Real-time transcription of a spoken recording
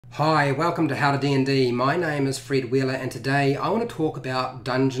Hi, welcome to HowtoDandD. My name is Fred Wheeler and today I want to talk about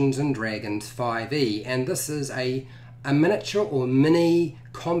Dungeons & Dragons 5e, and this is a miniature or mini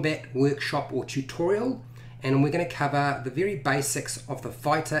combat workshop or tutorial, and we're going to cover the very basics of the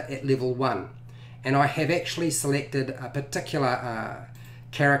fighter at level 1. And I have actually selected a particular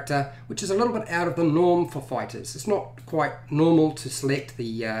character which is a little bit out of the norm for fighters. It's not quite normal to select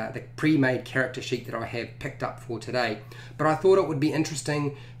the pre-made character sheet that I have picked up for today, but I thought it would be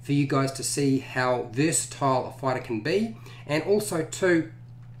interesting for you guys to see how versatile a fighter can be, and also too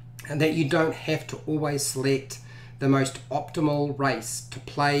that you don't have to always select the most optimal race to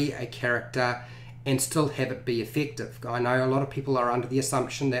play a character and still have it be effective. I know a lot of people are under the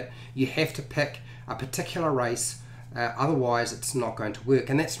assumption that you have to pick a particular race, otherwise it's not going to work,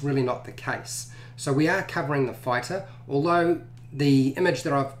 and that's really not the case. So we are covering the fighter, although the image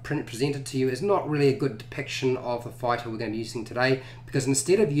that I've presented to you is not really a good depiction of the fighter we're going to be using today, because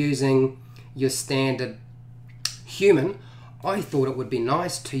instead of using your standard human, I thought it would be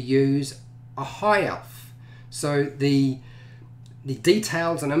nice to use a high elf. So the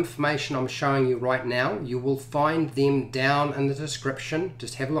details and information I'm showing you right now, you will find them down in the description.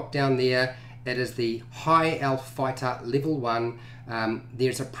 Just have a look down there. That is the High Elf Fighter Level 1.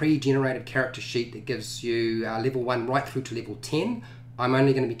 There's a pre-generated character sheet that gives you level 1 right through to level 10. I'm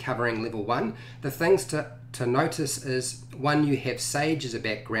only going to be covering level 1. The things to notice is, one, you have Sage as a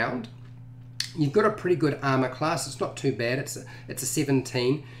background. You've got a pretty good armor class. It's not too bad. It's a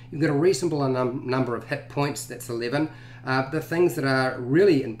 17. You've got a reasonable number of hit points. That's 11. The things that are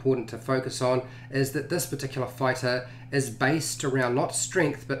really important to focus on is that this particular fighter is based around not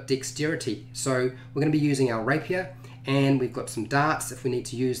strength but dexterity. So we're going to be using our rapier, and we've got some darts if we need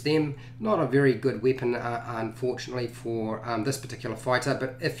to use them. Not a very good weapon, unfortunately, for this particular fighter,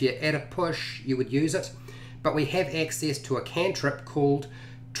 but if you're at a push you would use it. But we have access to a cantrip called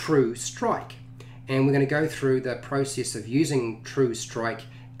True Strike, and we're going to go through the process of using True Strike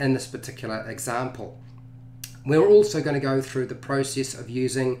in this particular example. We're also going to go through the process of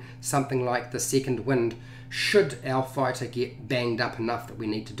using something like the Second Wind should our fighter get banged up enough that we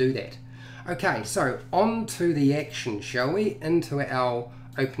need to do that. Okay, so on to the action, shall we? Into our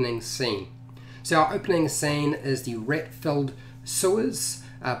opening scene. So our opening scene is the rat-filled sewers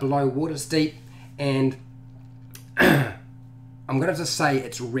below Waterdeep, and I'm going to just say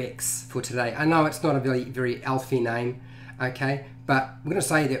it's Rex for today. I know it's not a very elfy name, okay, but we're going to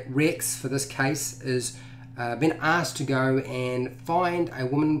say that Rex for this case is been asked to go and find a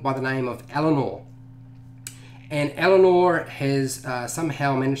woman by the name of Eleanor. And Eleanor has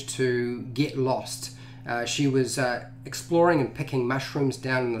somehow managed to get lost. She was exploring and picking mushrooms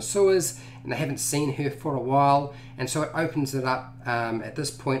down in the sewers, and they haven't seen her for a while, and so it opens it up at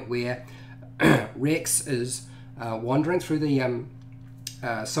this point where Rex is wandering through the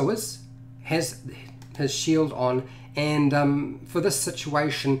sewers, has his shield on, and for this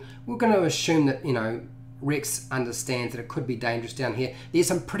situation we're going to assume that, you know, Rex understands that it could be dangerous down here. There's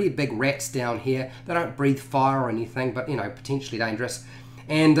some pretty big rats down here. They don't breathe fire or anything, but, you know, potentially dangerous.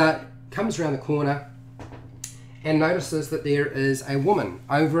 And comes around the corner and notices that there is a woman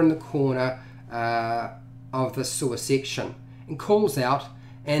over in the corner of the sewer section, and calls out,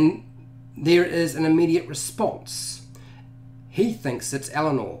 and there is an immediate response. He thinks it's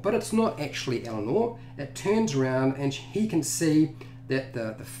Eleanor, but it's not actually Eleanor. It turns around and he can see that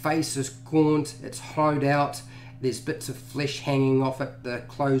the face is gaunt, it's hollowed out, there's bits of flesh hanging off it, the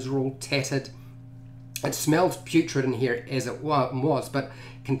clothes are all tattered. It smells putrid in here as it was, but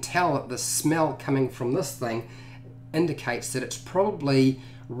can tell that the smell coming from this thing indicates that it's probably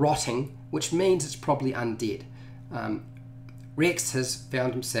rotting, which means it's probably undead. Rex has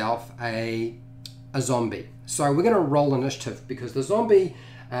found himself a zombie. So we're going to roll initiative, because the zombie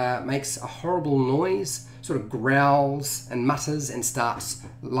makes a horrible noise, sort of growls and mutters and starts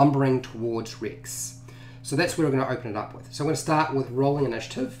lumbering towards Rex. So that's what we're going to open it up with. So I'm going to start with rolling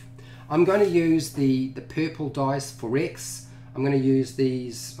initiative. I'm going to use the purple dice for Rex. I'm going to use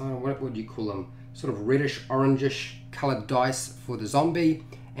these, what would you call them, sort of reddish orangish colored dice for the zombie,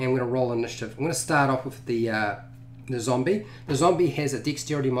 and I'm going to roll initiative. I'm going to start off with the zombie. The zombie has a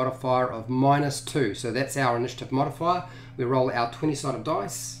dexterity modifier of -2, so that's our initiative modifier. We roll our 20-sided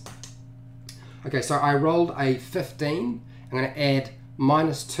dice. Okay, so I rolled a 15. I'm going to add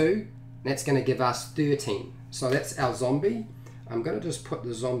 -2. That's going to give us 13. So that's our zombie. I'm going to just put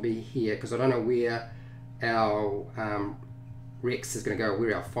the zombie here, because I don't know where our Rex is going to go,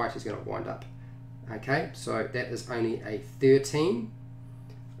 where our fighter is going to wind up. Okay, so that is only a 13.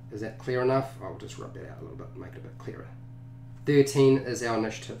 Is that clear enough? I'll just rub that out a little bit, make it a bit clearer. 13 is our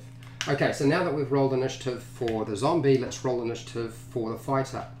initiative. Okay, so now that we've rolled initiative for the zombie, let's roll initiative for the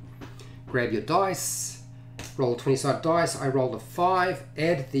fighter. grab your dice, roll 20-sided dice. I rolled a 5,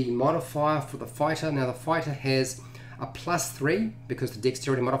 add the modifier for the fighter. Now the fighter has a +3 because the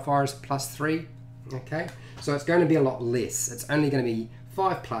dexterity modifier is +3. Okay, so it's going to be a lot less. It's only going to be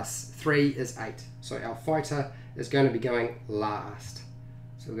 5 + 3 is 8. So our fighter is going to be going last.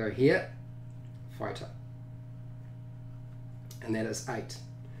 So we'll go here, fighter. And that is 8.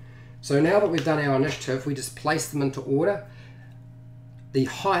 So now that we've done our initiative, we just place them into order. The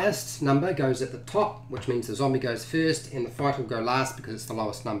highest number goes at the top, which means the zombie goes first, and the fighter will go last because it's the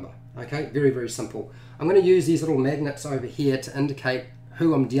lowest number. Okay, very, very simple. I'm going to use these little magnets over here to indicate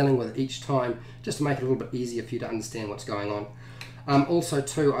who I'm dealing with each time, just to make it a little bit easier for you to understand what's going on. Also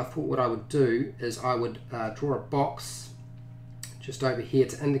too, I thought what I would do is I would draw a box just over here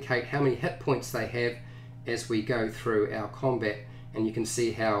to indicate how many hit points they have as we go through our combat, and you can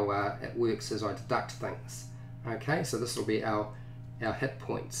see how it works as I deduct things. Okay, so this will be our hit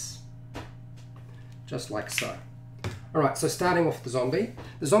points, just like so. Alright, so starting off the zombie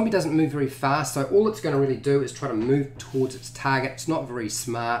doesn't move very fast, so all it's going to really do is try to move towards its target. It's not very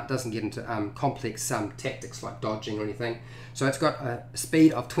smart, doesn't get into complex tactics like dodging or anything. So it's got a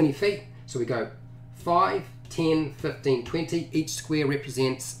speed of 20 feet, so we go 5, 10, 15, 20, each square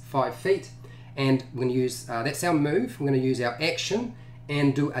represents 5 feet, and we're going to use, that's our move, we're going to use our action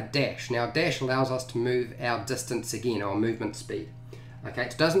and do a dash. Now dash allows us to move our distance again, our movement speed. Okay,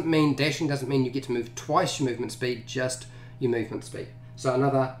 it doesn't mean, dashing doesn't mean you get to move twice your movement speed, just your movement speed. So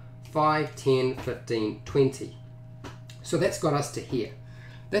another 5, 10, 15, 20. So that's got us to here.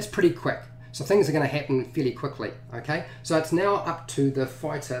 That's pretty quick. So things are going to happen fairly quickly. Okay, so it's now up to the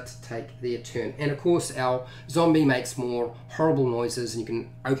fighter to take their turn. And of course our zombie makes more horrible noises, and you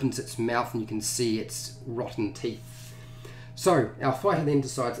can opens its mouth and you can see its rotten teeth. So our fighter then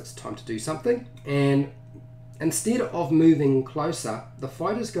decides it's time to do something, and instead of moving closer, the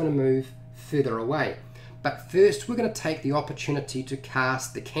fighter's going to move further away. But first we're going to take the opportunity to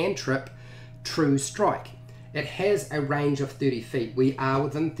cast the cantrip True Strike. It has a range of 30 feet. We are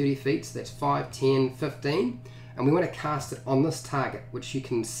within 30 feet, so that's 5, 10, 15. And we want to cast it on this target, which you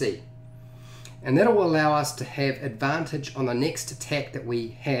can see. And that will allow us to have advantage on the next attack that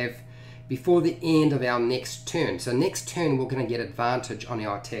we have before the end of our next turn. So next turn we're going to get advantage on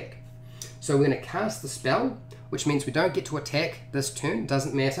our attack. So we're going to cast the spell, which means we don't get to attack this turn,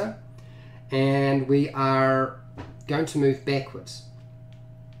 doesn't matter. And we are going to move backwards.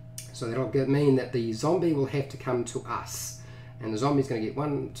 So that'll mean that the zombie will have to come to us. And the zombie's going to get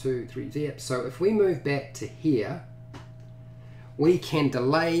 1, 2, 3 there. So if we move back to here, we can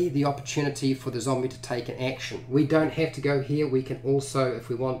delay the opportunity for the zombie to take an action. We don't have to go here. We can also, if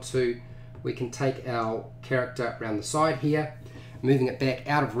we want to, we can take our character around the side here, moving it back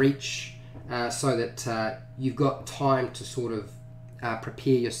out of reach, so that you've got time to sort of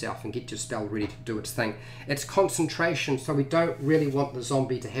prepare yourself and get your spell ready to do its thing. It's concentration, so we don't really want the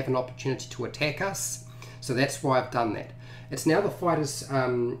zombie to have an opportunity to attack us, so that's why I've done that. It's now the fighter's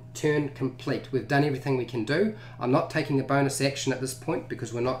turn complete. We've done everything we can do. I'm not taking a bonus action at this point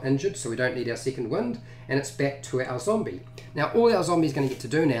because we're not injured, so we don't need our second wind, and it's back to our zombie. Now all our zombie is going to get to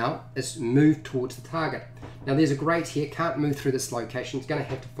do now is move towards the target. Now there's a grate here, can't move through this location, it's going to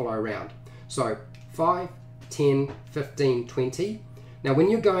have to follow around. So 5, 10, 15, 20. Now when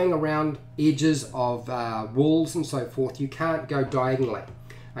you're going around edges of walls and so forth, you can't go diagonally.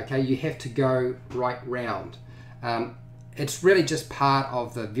 Okay, you have to go right round. It's really just part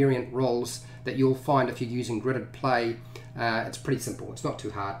of the variant rules that you'll find if you're using gridded play. It's pretty simple, it's not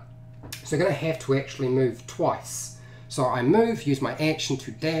too hard. So I'm going to have to actually move twice. So I move, use my action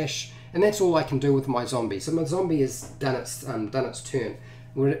to dash, and that's all I can do with my zombie. So my zombie has done its turn.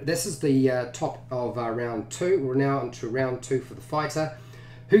 This is the top of round 2. We're now into round 2 for the fighter,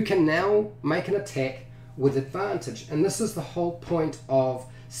 who can now make an attack with advantage. And this is the whole point of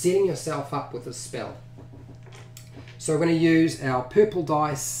setting yourself up with a spell. So we're going to use our purple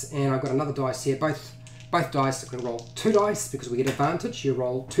dice, and I've got another dice here. Both dice are going to roll 2 dice because we get advantage. You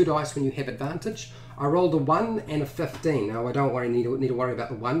roll 2 dice when you have advantage. I rolled a 1 and a 15. Now I don't need to worry about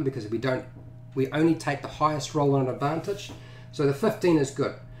the 1 because we only take the highest roll on an advantage. So the 15 is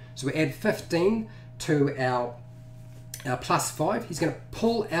good. So we add 15 to our +5. He's going to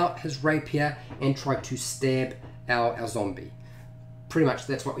pull out his rapier and try to stab our zombie. Pretty much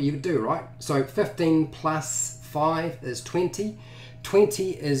that's what you would do, right? So 15 plus 5 is 20. 20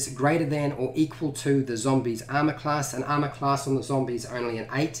 is greater than or equal to the zombie's armor class, and armor class on the zombie is only an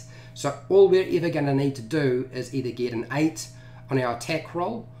 8. So all we're ever going to need to do is either get an 8 on our attack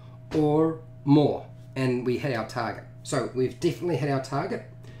roll or more, and we hit our target. So we've definitely hit our target.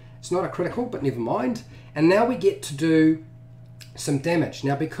 It's not a critical, but never mind. And now we get to do some damage.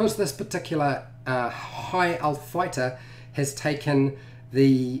 Now, because this particular high elf fighter has taken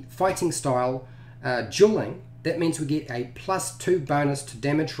the fighting style dueling, that means we get a +2 bonus to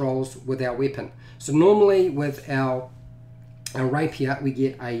damage rolls with our weapon. So normally with our rapier, we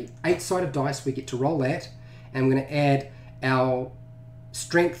get a 8-sided dice, we get to roll that, and we're going to add our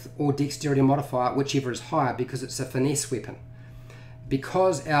strength or dexterity modifier, whichever is higher, because it's a finesse weapon.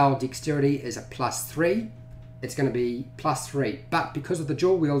 Because our dexterity is a +3, it's going to be +3, but because of the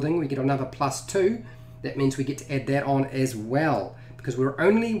dual wielding we get another +2. That means we get to add that on as well, because we're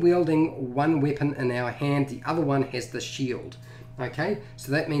only wielding one weapon in our hand, the other one has the shield. Okay,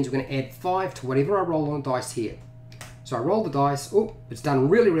 so that means we're going to add 5 to whatever I roll on the dice here. So I roll the dice, oh, it's done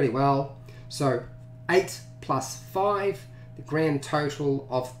really well. So 8 plus 5, the grand total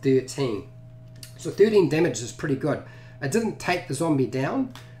of 13. So 13 damage is pretty good. I didn't take the zombie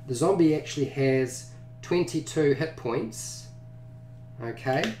down. The zombie actually has 22 hit points,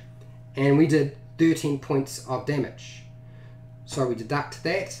 okay, and we did 13 points of damage. So we deduct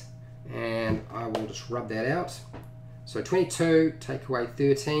that, and I will just rub that out. So 22, take away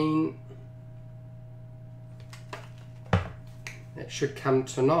 13, that should come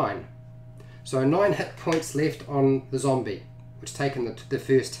to 9. So 9 hit points left on the zombie, which taken the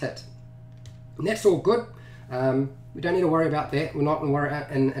first hit. And that's all good. We don't need to worry about that. We're not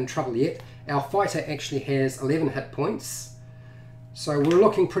in trouble yet. Our fighter actually has 11 hit points. So we're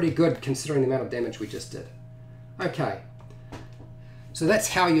looking pretty good considering the amount of damage we just did. Okay. So that's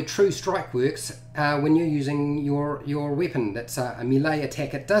how your true strike works when you're using your weapon. That's a melee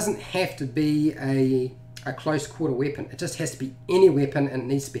attack. It doesn't have to be a close quarter weapon. It just has to be any weapon, and it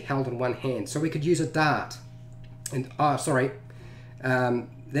needs to be held in one hand. So we could use a dart. And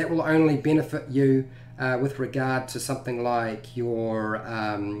that will only benefit you with regard to something like your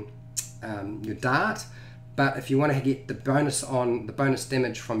dart. But if you want to get the bonus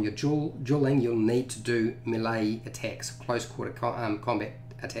damage from your dueling, you'll need to do melee attacks, close quarter combat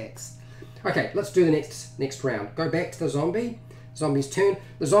attacks. Okay, let's do the next round. Go back to the zombie. Zombie's turn.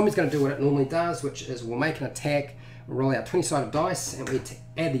 The zombie's going to do what it normally does, which is we'll make an attack, we'll roll out 20-sided dice, and we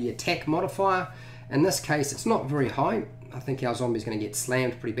add the attack modifier. In this case, it's not very high. I think our zombie's going to get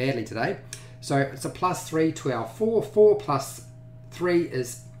slammed pretty badly today. So it's a +3 to our 4. 4 plus 3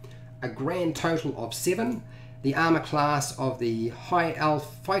 is a grand total of 7. The armor class of the high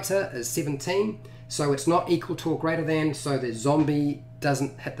elf fighter is 17, so it's not equal to or greater than, so the zombie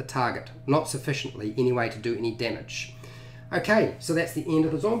doesn't hit the target, not sufficiently anyway to do any damage. Okay, so that's the end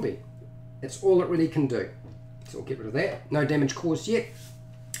of the zombie. That's all it really can do. So we'll get rid of that. No damage caused yet.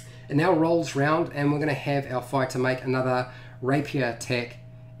 It now rolls round, and we're going to have our fighter make another rapier attack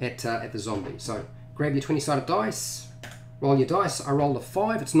at the zombie. So grab your 20-sided dice, roll your dice. I rolled a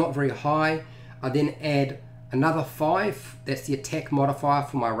 5. It's not very high. I then add another 5. That's the attack modifier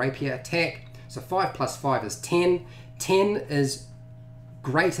for my rapier attack. So 5 plus 5 is 10. 10 is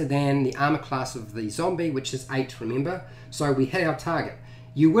greater than the armor class of the zombie, which is 8, remember? So we hit our target.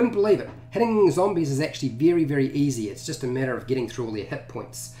 You wouldn't believe it. Hitting zombies is actually very easy. It's just a matter of getting through all their hit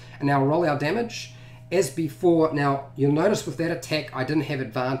points. And now roll our damage. As before, now you'll notice with that attack I didn't have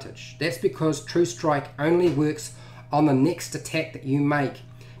advantage. That's because True Strike only works on the next attack that you make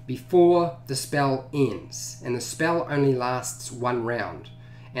before the spell ends. And the spell only lasts 1 round.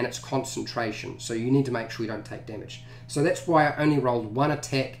 And it's concentration. So you need to make sure you don't take damage. So that's why I only rolled 1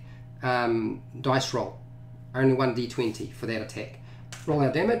 attack dice roll. Only 1 d20 for that attack. Roll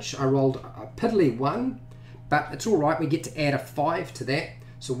our damage. I rolled a piddly 1. But it's alright, we get to add a 5 to that.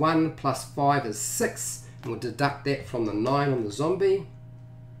 So 1 plus 5 is 6, and we'll deduct that from the 9 on the zombie.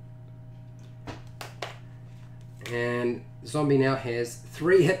 And the zombie now has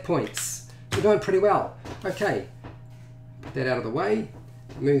 3 hit points. We're doing pretty well. Okay, put that out of the way.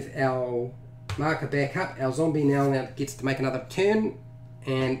 Move our marker back up. Our zombie now gets to make another turn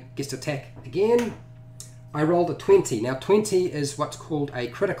and gets to attack again. I rolled a 20. Now 20 is what's called a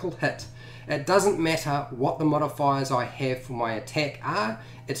critical hit. It doesn't matter what the modifiers I have for my attack are,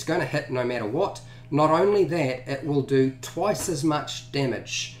 it's going to hit no matter what. Not only that, it will do twice as much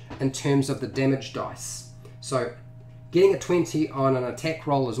damage in terms of the damage dice. So getting a 20 on an attack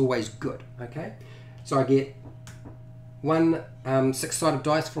roll is always good, okay? So I get 1 6-sided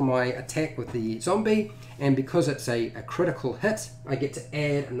dice for my attack with the zombie, and because it's a critical hit, I get to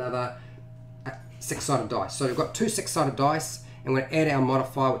add another 6-sided dice. So we've got 2 6-sided dice, and we're going to add our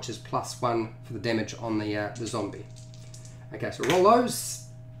modifier, which is +1 for the damage on the zombie. Okay, so roll those.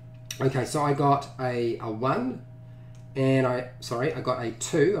 Okay, so I got a 1, and I got a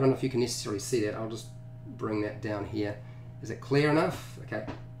 2. I don't know if you can necessarily see that. I'll just bring that down here. Is it clear enough? Okay,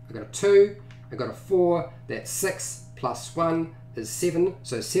 I got a 2, I got a 4. That's 6 plus 1 is 7,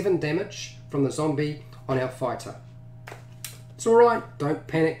 so 7 damage from the zombie on our fighter. It's alright, don't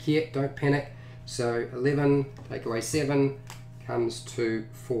panic yet, don't panic. So 11, take away 7, comes to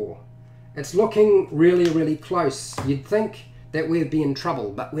 4. It's looking really, really close. You'd think that we'd be in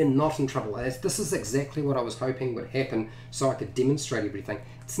trouble, but we're not in trouble. This is exactly what I was hoping would happen so I could demonstrate everything.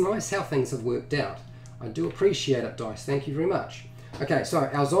 It's nice how things have worked out. I do appreciate it, Dice. Thank you very much. Okay, so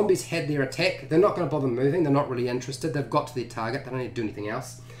our zombies had their attack. They're not going to bother moving. They're not really interested. They've got to their target. They don't need to do anything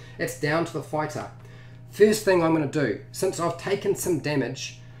else. It's down to the fighter. First thing I'm going to do, since I've taken some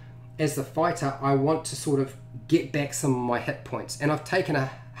damage as the fighter, I want to sort of get back some of my hit points. And I've taken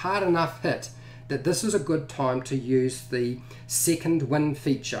a hard enough hit that this is a good time to use the second win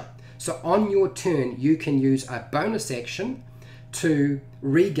feature. So on your turn, you can use a bonus action to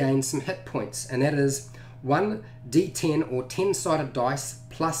regain some hit points, and that is 1 d10 or 10-sided dice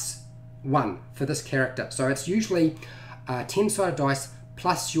plus 1 for this character. So it's usually 10-sided dice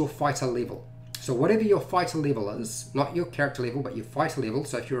plus your fighter level. So whatever your fighter level is, not your character level, but your fighter level.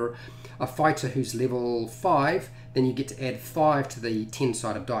 So if you're a fighter who's level 5, then you get to add 5 to the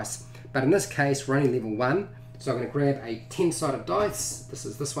 10-sided dice. But in this case, we're only level 1, so I'm going to grab a 10-sided dice. This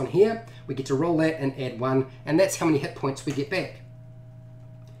is this one here. We get to roll that and add 1, and that's how many hit points we get back.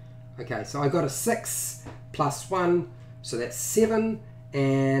 Okay, so I got a 6 plus 1, so that's 7,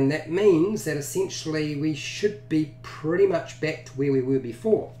 and that means that essentially we should be pretty much back to where we were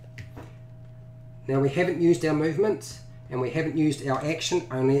before. Now we haven't used our movement, and we haven't used our action,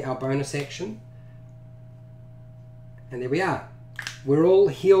 only our bonus action. And there we are. We're all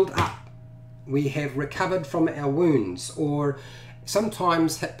healed up. We have recovered from our wounds, or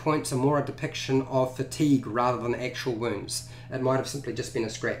sometimes hit points are more a depiction of fatigue rather than actual wounds. It might have simply just been a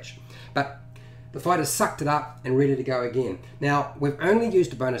scratch. But the fighter's sucked it up and ready to go again. Now, we've only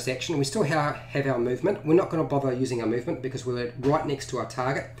used a bonus action. We still have our movement. We're not going to bother using our movement because we're right next to our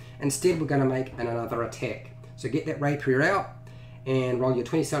target. Instead, we're going to make another attack. So get that rapier out and roll your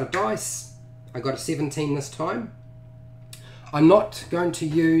 20-sided dice. I got a 17 this time. I'm not going to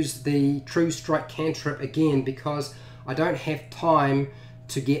use the True Strike cantrip again because I don't have time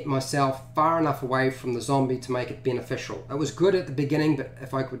to get myself far enough away from the zombie to make it beneficial. It was good at the beginning, but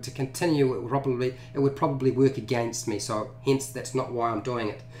if I were to continue, it would probably work against me, so hence that's not why I'm doing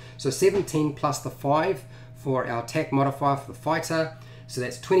it. So 17 plus the 5 for our attack modifier for the fighter, so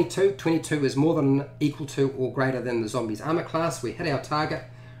that's 22. 22 is more than equal to or greater than the zombie's armor class. We hit our target,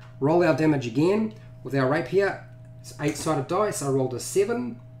 roll our damage again with our rapier. It's 8-sided dice. I rolled a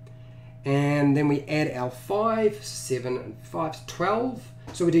 7, and then we add our 5, 7 and 5, 12.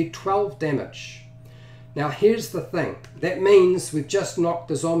 So we do 12 damage. Now here's the thing. That means we've just knocked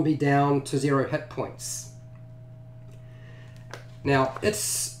the zombie down to 0 hit points. Now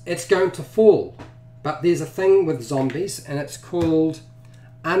it's going to fall, but there's a thing with zombies, and it's called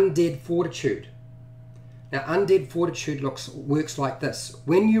undead fortitude. Now undead fortitude works like this.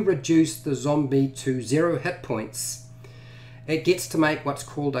 When you reduce the zombie to 0 hit points, it gets to make what's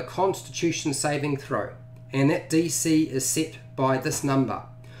called a constitution saving throw, and that DC is set by this number,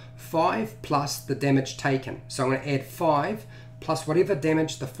 5 plus the damage taken. So I'm going to add 5 plus whatever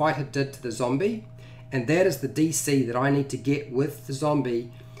damage the fighter did to the zombie, and that is the DC that I need to get with the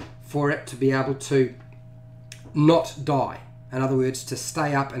zombie for it to be able to not die. In other words, to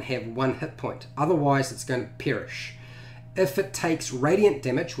stay up and have 1 hit point. Otherwise, it's going to perish. If it takes radiant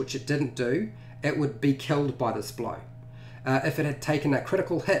damage, which it didn't do, it would be killed by this blow. If it had taken a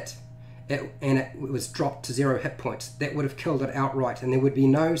critical hit and it was dropped to 0 hit points, that would have killed it outright, and there would be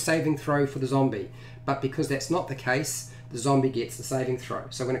no saving throw for the zombie. But because that's not the case, the zombie gets the saving throw.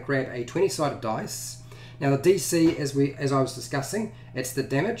 So I'm going to grab a 20-sided dice. Now the DC, as I was discussing, it's the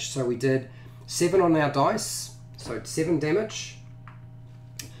damage. So we did 7 on our dice. So 7 damage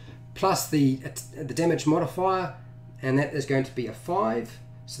plus the damage modifier, and that is going to be a 5.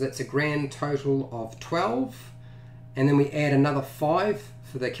 So that's a grand total of 12. And then we add another 5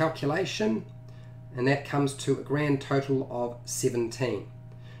 for the calculation, and that comes to a grand total of 17.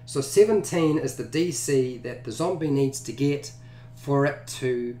 So 17 is the DC that the zombie needs to get for it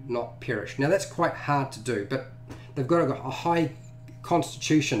to not perish. Now that's quite hard to do, but they've got a high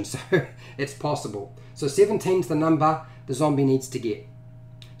constitution, so it's possible. So 17 is the number the zombie needs to get.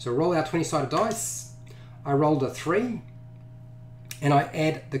 So roll our 20-sided dice. I rolled a 3, and I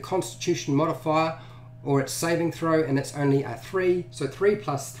add the constitution modifier or its saving throw, and it's only a 3. So 3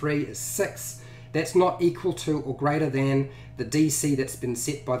 plus 3 is 6. That's not equal to or greater than the DC that's been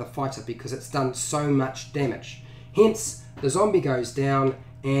set by the fighter because it's done so much damage. Hence, the zombie goes down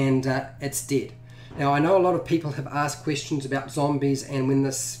and it's dead. Now I know a lot of people have asked questions about zombies and when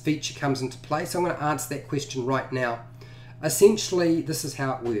this feature comes into play, so I'm going to answer that question right now. Essentially, this is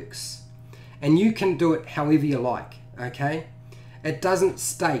how it works. And you can do it however you like, okay? It doesn't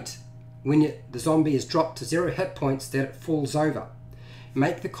state when the zombie is dropped to 0 hit points that it falls over.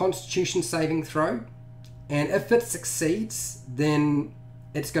 Make the Constitution saving throw, and if it succeeds, then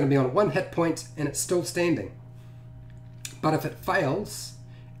it's going to be on 1 hit point and it's still standing. But if it fails,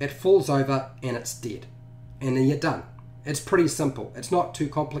 it falls over and it's dead. And then you're done. It's pretty simple. It's not too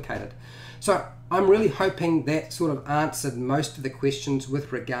complicated. So I'm really hoping that sort of answered most of the questions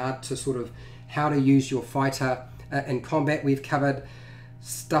with regard to sort of how to use your fighter in combat. We've covered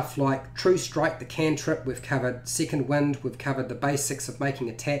stuff like True Strike, the cantrip, we've covered Second Wind, we've covered the basics of making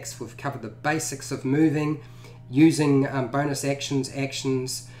attacks, we've covered the basics of moving, using bonus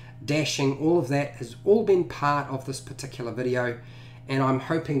actions, dashing. All of that has all been part of this particular video, and I'm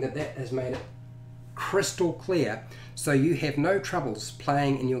hoping that that has made it crystal clear so you have no troubles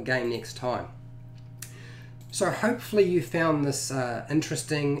playing in your game next time. So hopefully you found this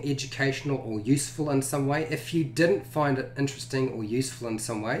interesting, educational, or useful in some way. If you didn't find it interesting or useful in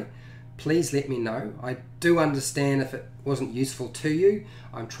some way, please let me know. I do understand if it wasn't useful to you.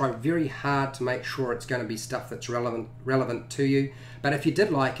 I'm trying very hard to make sure it's going to be stuff that's relevant to you. But if you did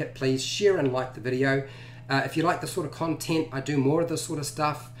like it, please share and like the video. If you like this sort of content, I do more of this sort of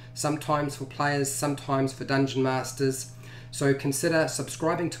stuff, sometimes for players, sometimes for dungeon masters. So consider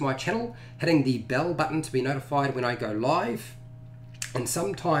subscribing to my channel, hitting the bell button to be notified when I go live. And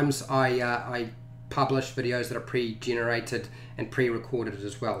sometimes I publish videos that are pre-generated and pre-recorded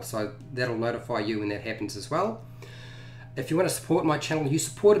as well. So that'll notify you when that happens as well. If you want to support my channel, you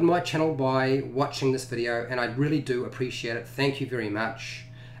supported my channel by watching this video, and I really do appreciate it. Thank you very much.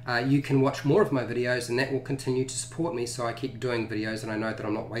 You can watch more of my videos, and that will continue to support me so I keep doing videos and I know that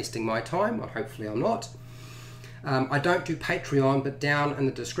I'm not wasting my time, or hopefully I'm not. I don't do Patreon, but down in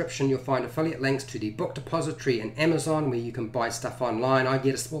the description you'll find affiliate links to the book depository and Amazon where you can buy stuff online. I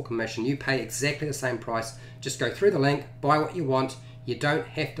get a small commission. You pay exactly the same price. Just go through the link, buy what you want. You don't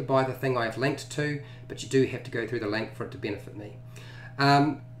have to buy the thing I've linked to, but you do have to go through the link for it to benefit me.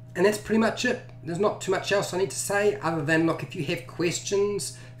 And that's pretty much it. There's not too much else I need to say other than, look, if you have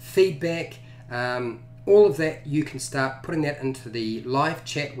questions, feedback, all of that, you can start putting that into the live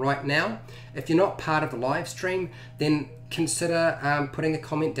chat right now. If you're not part of the live stream, then consider putting a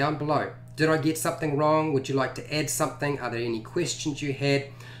comment down below. Did I get something wrong? Would you like to add something? Are there any questions you had?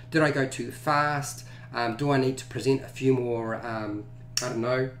 Did I go too fast? Do I need to present a few more, I don't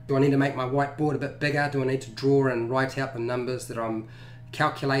know, do I need to make my whiteboard a bit bigger? Do I need to draw and write out the numbers that I'm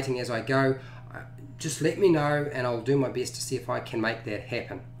calculating as I go? Just let me know and I'll do my best to see if I can make that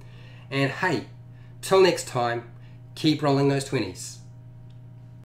happen. And hey, till next time, keep rolling those 20s.